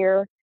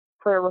prayer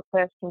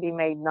requests can be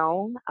made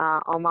known.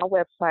 On my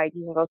website,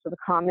 you can go to the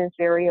comments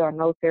area or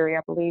notes area,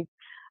 I believe,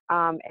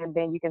 and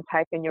then you can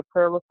type in your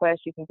prayer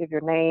request. You can give your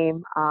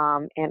name,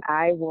 and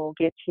I will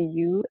get to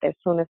you as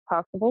soon as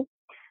possible.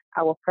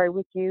 I will pray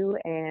with you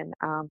and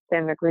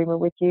stand in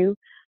agreement with you.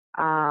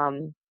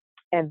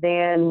 And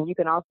then you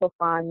can also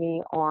find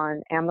me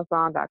on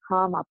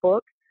Amazon.com, my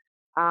book,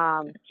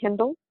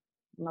 Kindle.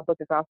 My book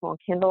is also on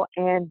Kindle,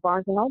 and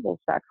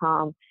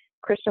BarnesandNobles.com,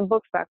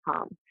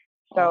 ChristianBooks.com.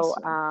 So,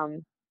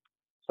 Awesome.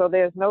 so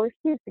there's no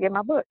excuse to get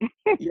my book.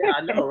 Yeah,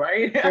 I know,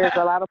 right? There's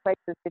a lot of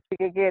places that you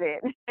can get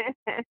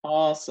it.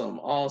 Awesome,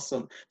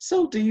 awesome.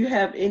 So, do you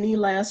have any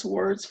last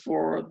words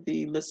for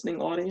the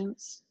listening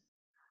audience?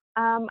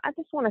 I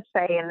just want to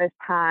say in this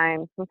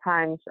time,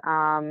 sometimes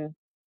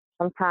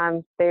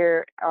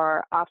there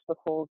are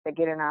obstacles that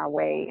get in our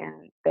way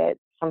and that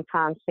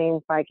sometimes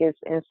seems like it's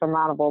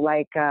insurmountable,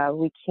 like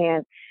we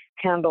can't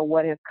handle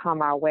what has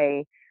come our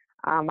way.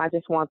 I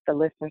just want the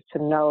listeners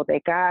to know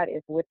that God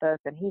is with us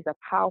and He's a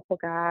powerful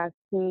God.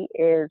 He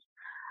is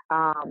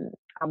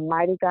a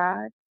mighty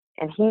God,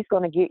 and He's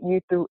going to get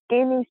you through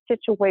any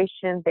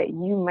situation that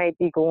you may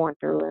be going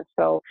through. And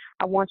so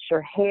I want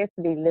your head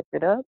to be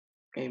lifted up.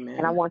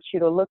 And I Amen. want you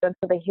to look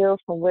unto the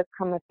hills from which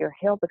cometh your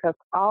help, because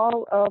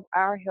all of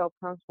our help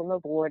comes from the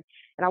Lord.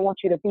 And I want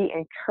you to be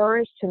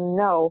encouraged to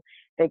know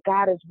that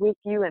God is with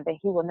you and that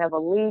He will never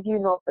leave you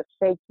nor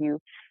forsake you.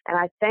 And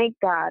I thank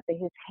God that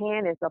His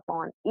hand is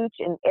upon each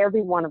and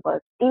every one of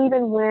us.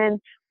 Even when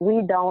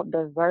we don't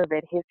deserve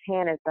it, His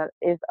hand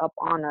is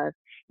upon us.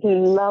 He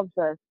loves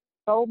us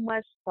so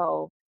much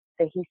so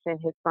that He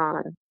sent His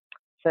Son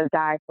to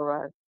die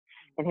for us.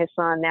 And His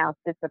Son now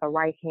sits at the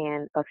right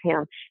hand of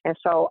Him. And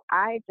so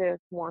I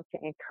just want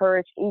to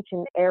encourage each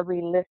and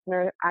every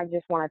listener. I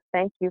just want to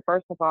thank you,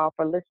 first of all,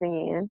 for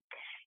listening in.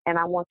 And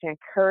I want to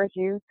encourage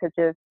you to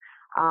just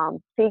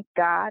seek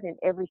God in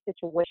every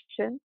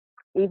situation,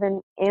 even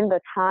in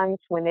the times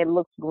when it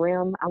looks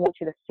grim. I want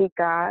you to seek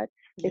God,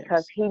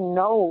 because Yes. He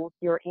knows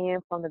your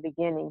end from the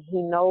beginning.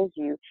 He knows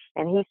you.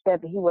 And He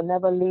said that He will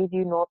never leave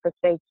you nor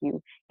forsake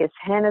you. His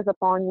hand is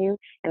upon you.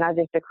 And I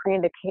just decree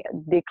and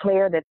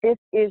declare that this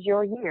is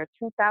your year.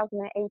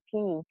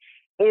 2018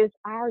 is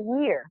our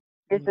year.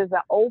 This is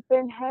an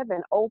open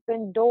heaven,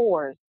 open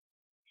doors.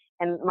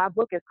 And my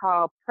book is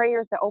called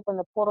Prayers That Open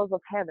the Portals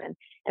of Heaven.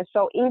 And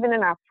so even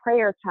in our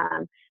prayer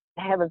time,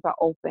 the heavens are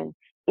open.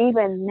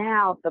 Even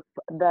now,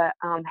 the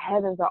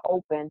heavens are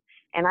open.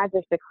 And I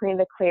just decree and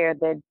declare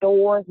that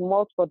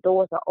multiple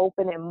doors are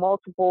open, and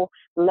multiple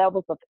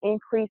levels of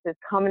increase is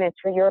coming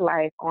into your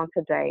life on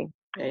today.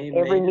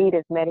 Every Amen. need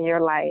is met in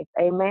your life.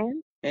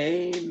 Amen.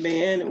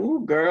 Amen.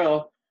 Ooh,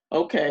 girl.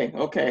 Okay,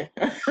 okay.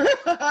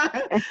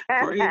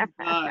 Praise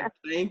God.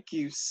 Thank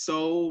you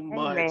so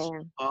much,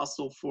 Amen.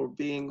 Apostle, for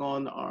being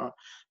on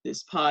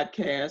this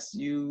podcast.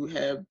 You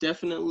have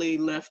definitely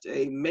left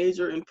a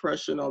major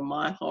impression on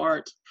my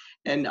heart,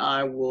 and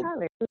I will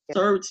Hallelujah.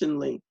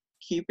 certainly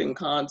keep in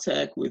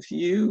contact with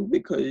you,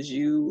 because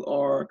you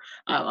are,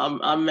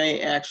 I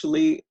may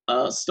actually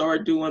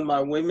start doing my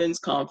women's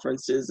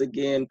conferences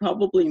again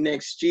probably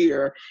next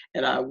year,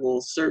 and I will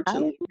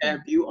certainly have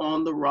Hallelujah. you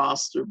on the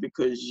roster,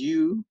 because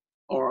you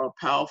are a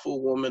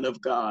powerful woman of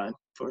God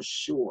for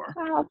sure.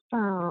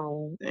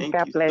 Awesome. Thank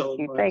God you bless so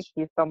you. Thank much.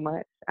 you so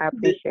much. I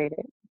Th- appreciate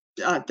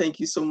it.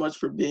 Thank you so much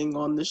for being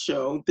on the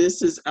show.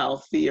 This is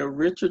Althea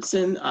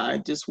Richardson. I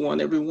just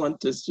want everyone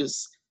to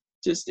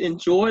just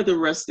enjoy the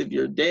rest of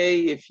your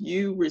day. If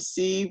you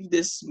receive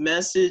this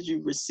message,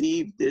 you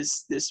receive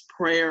this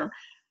prayer,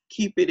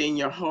 keep it in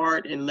your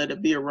heart and let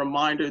it be a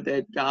reminder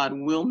that God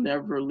will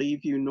never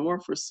leave you nor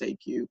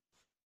forsake you,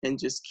 and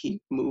just keep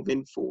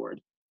moving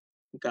forward.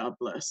 God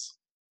bless.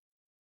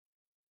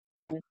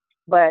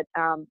 But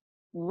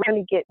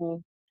really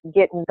getting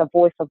the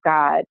voice of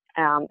God,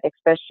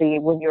 especially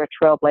when you're a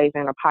trailblazer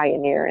and a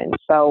pioneer. And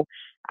so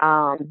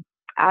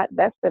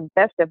that's the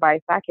best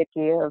advice I could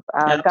give.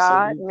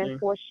 God, Absolutely.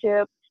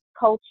 mentorship,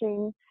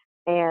 coaching,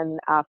 and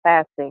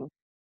fasting.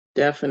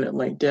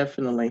 Definitely,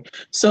 definitely.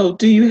 So,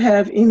 do you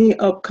have any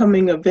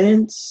upcoming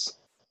events?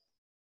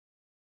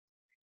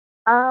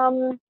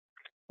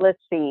 Let's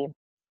see.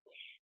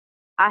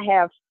 I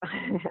have,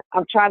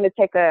 I'm trying to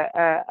take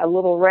a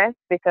little rest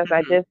because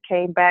I Mhm. just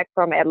came back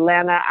from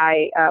Atlanta.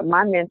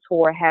 My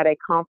mentor had a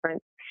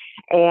conference,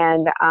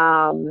 and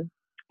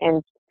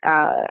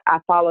I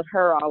followed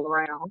her all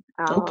around,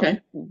 Okay.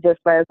 just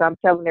as I'm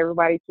telling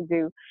everybody to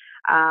do.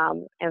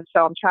 And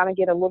so I'm trying to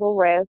get a little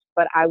rest,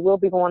 but I will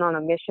be going on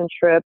a mission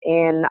trip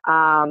in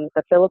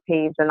the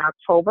Philippines in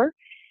October.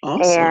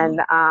 And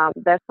Awesome.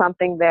 that's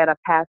something that a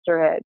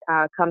pastor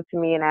had come to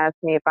me and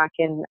asked me if I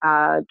can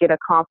get a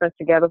conference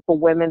together for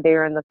women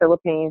there in the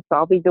Philippines. So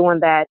I'll be doing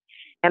that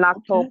in Okay.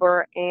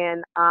 October,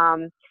 and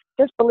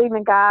just believe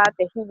in God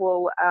that He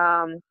will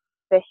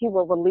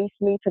release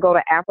me to go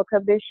to Africa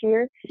this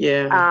year.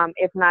 Yeah.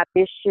 If not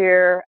this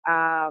year,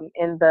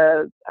 in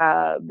the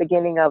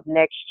beginning of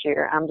next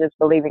year. I'm just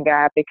believing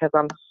God because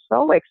I'm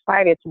so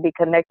excited to be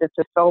connected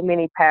to so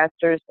many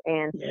pastors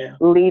and Yeah.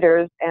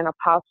 leaders and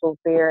apostles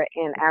there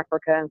in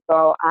Africa. And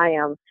so I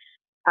am,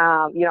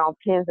 on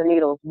pins and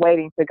needles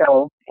waiting to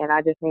go. And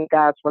I just need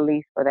God's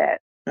release for that.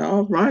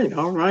 All right.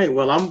 All right.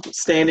 Well, I'm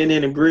standing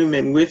in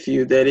agreement with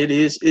you that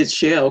it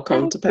shall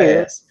come Thank to you.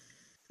 pass.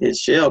 It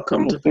shall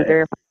come Thank to you pass.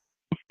 very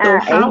So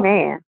much.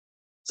 Amen.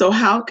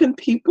 how can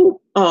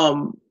people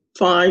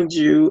find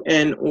you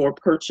and or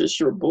purchase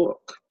your book?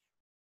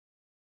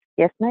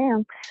 Yes,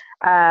 ma'am.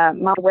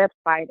 My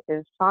website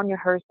is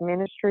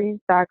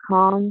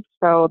SonyaHurstMinistries.com.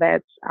 So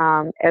that's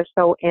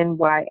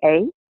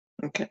SONYA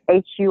Okay.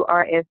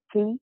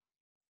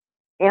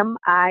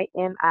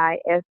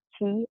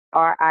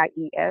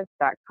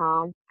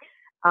 HURSTMINISTRIES.com.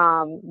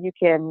 You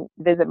can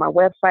visit my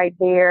website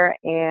there,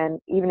 and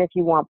even if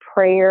you want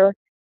prayer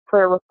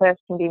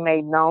requests can be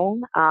made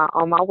known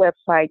on my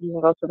website. You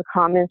can go to the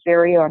comments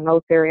area or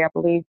notes area, I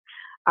believe,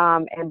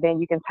 and then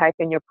you can type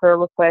in your prayer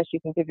request. You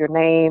can give your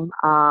name,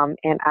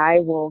 and I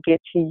will get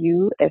to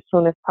you as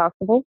soon as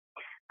possible.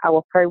 I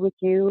will pray with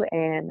you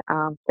and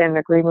stand in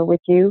agreement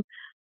with you.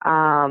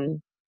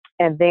 And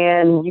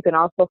then you can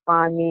also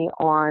find me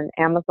on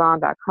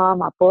Amazon.com,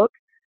 my book,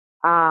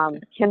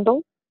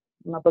 Kindle.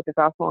 My book is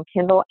also on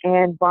Kindle,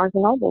 and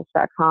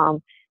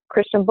BarnesandNobles.com,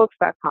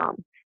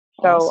 ChristianBooks.com.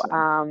 So,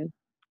 Awesome.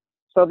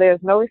 So there's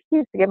no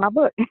excuse to get my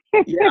book.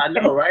 Yeah, I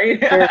know, right?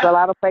 There's a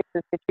lot of places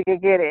that you can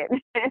get it.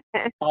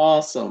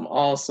 Awesome,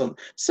 awesome.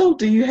 So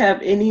do you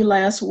have any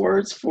last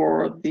words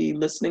for the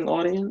listening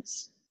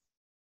audience?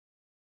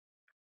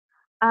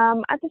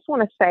 I just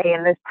want to say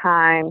in this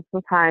time,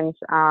 sometimes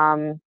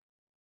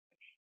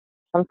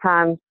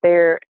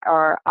there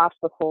are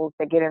obstacles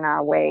that get in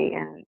our way,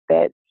 and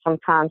that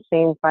sometimes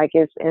seems like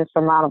it's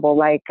insurmountable,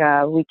 like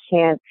we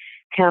can't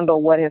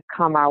handle what has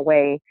come our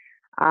way.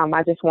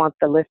 I just want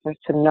the listeners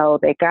to know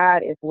that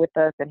God is with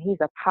us, and He's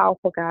a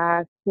powerful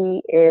God.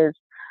 He is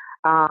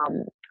a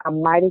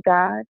mighty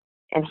God,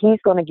 and He's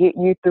going to get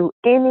you through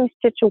any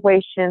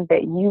situation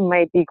that you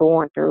may be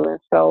going through.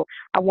 And so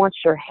I want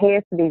your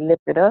head to be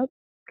lifted up.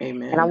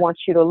 Amen. And I want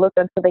you to look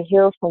unto the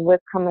hills from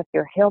which cometh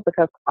your help,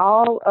 because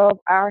all of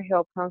our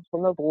help comes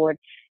from the Lord.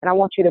 And I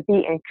want you to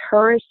be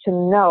encouraged to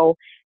know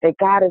that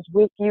God is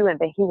with you and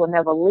that He will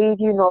never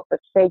leave you nor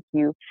forsake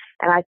you.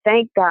 And I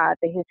thank God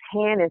that His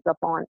hand is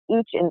upon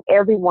each and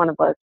every one of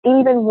us.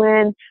 Even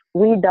when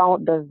we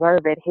don't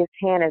deserve it, His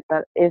hand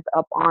is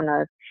upon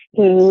us.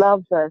 He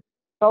loves us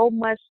so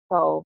much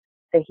so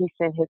that He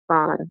sent His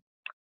Son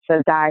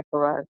to die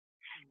for us.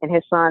 And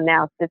His Son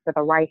now sits at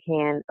the right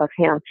hand of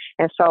Him.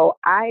 And so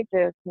I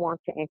just want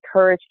to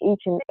encourage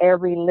each and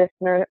every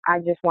listener. I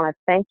just want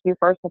to thank you,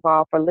 first of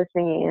all, for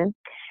listening in.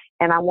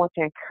 And I want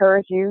to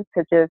encourage you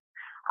to just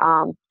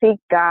seek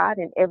God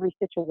in every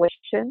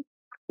situation,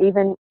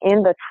 even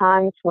in the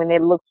times when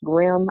it looks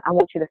grim. I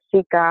want you to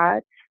seek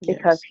God,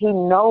 because He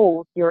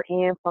knows your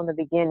end from the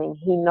beginning.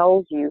 He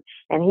knows you.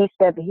 And He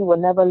said that He will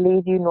never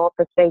leave you nor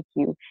forsake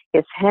you.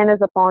 His hand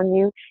is upon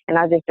you. And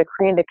I just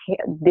decree and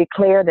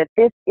declare that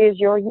this is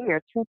your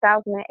year.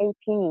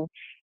 2018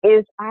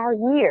 is our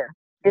year.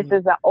 This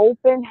is an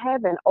open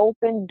heaven,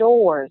 open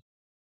doors.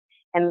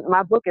 And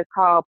my book is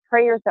called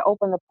Prayers That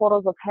Open the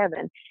Portals of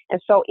Heaven. And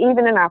so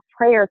even in our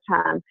prayer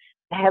time,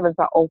 the heavens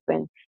are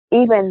open.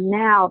 Even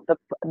now, the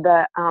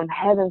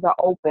heavens are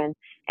open.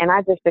 And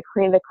I just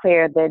decree and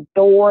declare that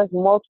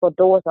multiple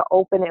doors are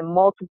open, and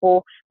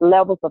multiple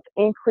levels of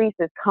increase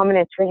is coming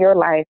into your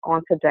life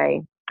on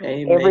today.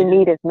 Amen. Every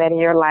need is met in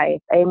your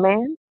life.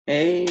 Amen.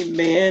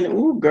 Amen.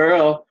 Ooh,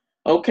 girl.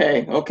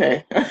 Okay.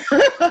 Praise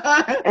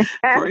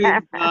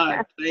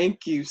God.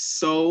 Thank you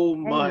so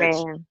much,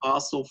 Amen.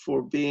 Apostle,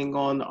 for being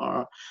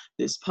on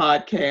this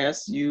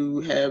podcast.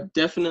 You have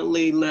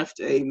definitely left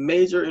a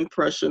major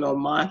impression on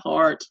my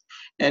heart,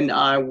 and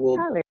I will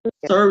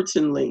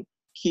certainly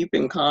keep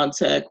in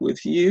contact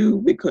with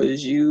you,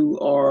 because you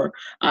are,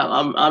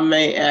 I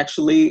may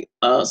actually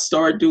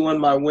start doing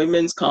my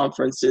women's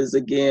conferences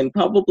again,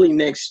 probably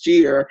next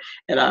year,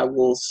 and I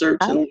will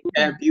certainly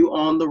have you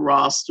on the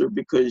roster,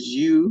 because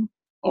you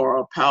are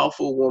a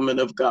powerful woman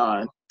of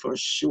God, for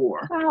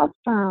sure.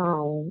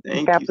 Awesome.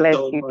 Thank God you bless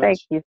so you. much. Thank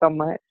you so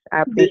much.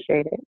 I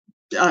appreciate it.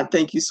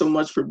 Thank you so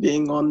much for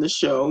being on the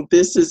show.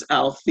 This is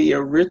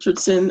Althea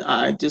Richardson.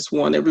 I just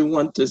want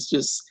everyone to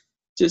just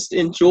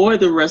enjoy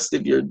the rest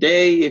of your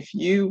day. If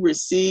you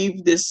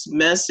receive this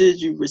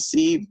message, you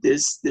receive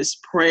this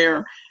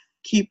prayer,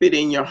 keep it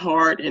in your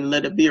heart, and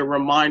let it be a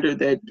reminder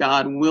that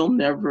God will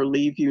never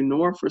leave you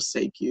nor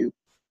forsake you,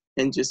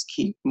 and just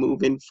keep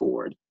moving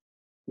forward.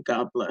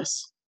 God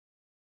bless.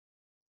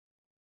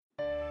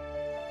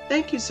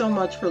 Thank you so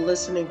much for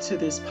listening to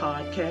this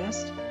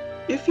podcast.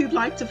 If you'd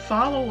like to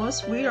follow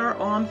us, we are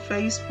on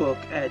Facebook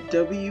at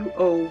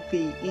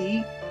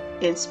WOVE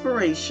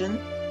Inspiration,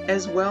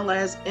 as well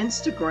as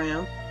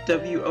Instagram,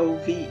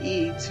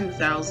 WOVE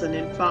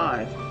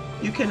 2005.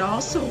 You can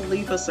also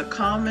leave us a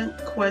comment,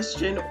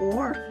 question,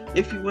 or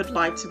if you would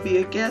like to be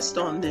a guest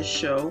on this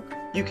show,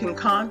 you can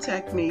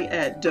contact me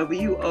at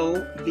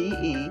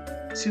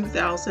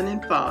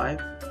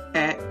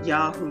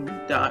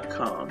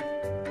WOVE2005@yahoo.com.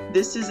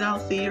 This is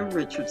Althea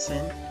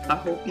Richardson. I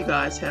hope you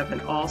guys have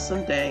an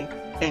awesome day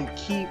and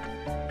keep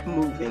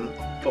moving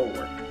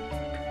forward.